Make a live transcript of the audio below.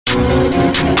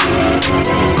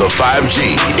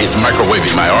5G is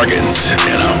microwaving my organs,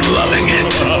 and I'm loving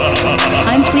it.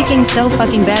 I'm tweaking so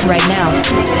fucking bad right now.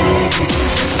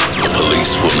 The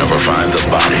police will never find the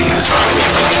bodies.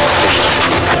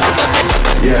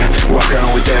 Yeah, walk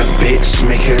around with that bitch,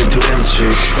 make her do them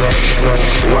tricks.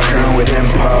 Walk around with them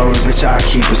pose, bitch, I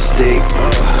keep a stick.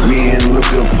 Me and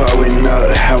Luca pulling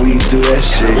up, how we do that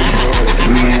shit.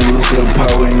 Me and Luca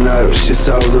pulling up, shit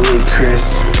so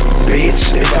ludicrous. Bitch,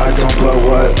 if I don't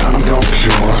blow up, I'm gon'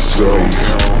 kill myself.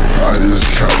 I just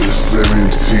counted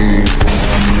 17 for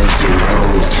my mental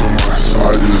health.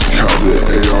 I just counted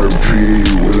ARP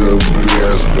with a big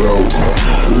ass belt.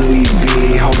 Louis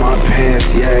V, hold my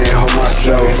pants, yeah, hold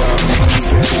myself.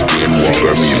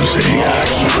 Skinwalker music. I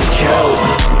keep it cold.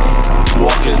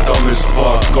 Walking dumb as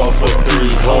fuck off of 3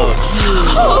 hooks.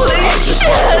 I just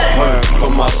popped a perk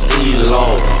for my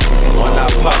stilo. When I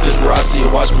pop this Rossi,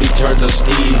 watch me turn to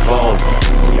Steve-O.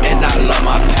 And I love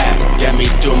my pack, get me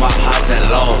through my highs and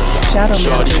lows.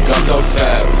 Shorty got the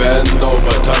fat, bend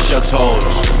over, touch your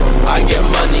toes. I get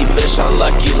money, bitch, I'm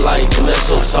lucky like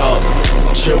mistletoe.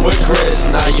 Chill with Chris,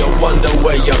 now you wonder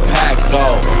where your pack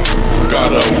go.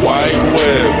 Got a white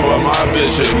whip, but my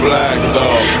bitch is black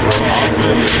though. I'm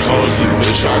feeling cozy,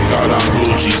 bitch, I got on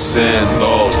Gucci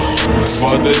sandals.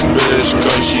 For this bitch,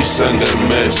 cause she sending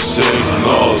mixed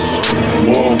signals.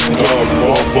 Woke up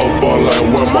off a ball like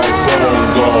where my phone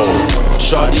go.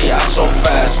 Shorty out so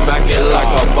fast, smack it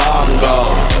like a bongo.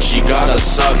 She gotta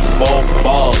suck both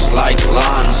balls like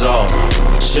Lonzo.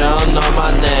 She don't know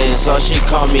my name, so she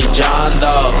call me John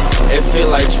Doe. It feel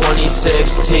like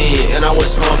 2016, and I'm with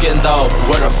smoking dope.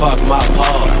 Where the fuck my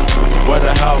pole? Where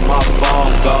the hell my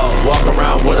phone go? Walk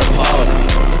around with a pole,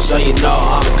 so you know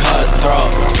I'm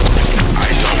cutthroat. I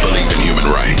don't believe in human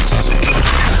rights.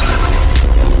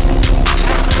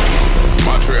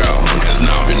 Montreal has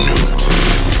now been nuked.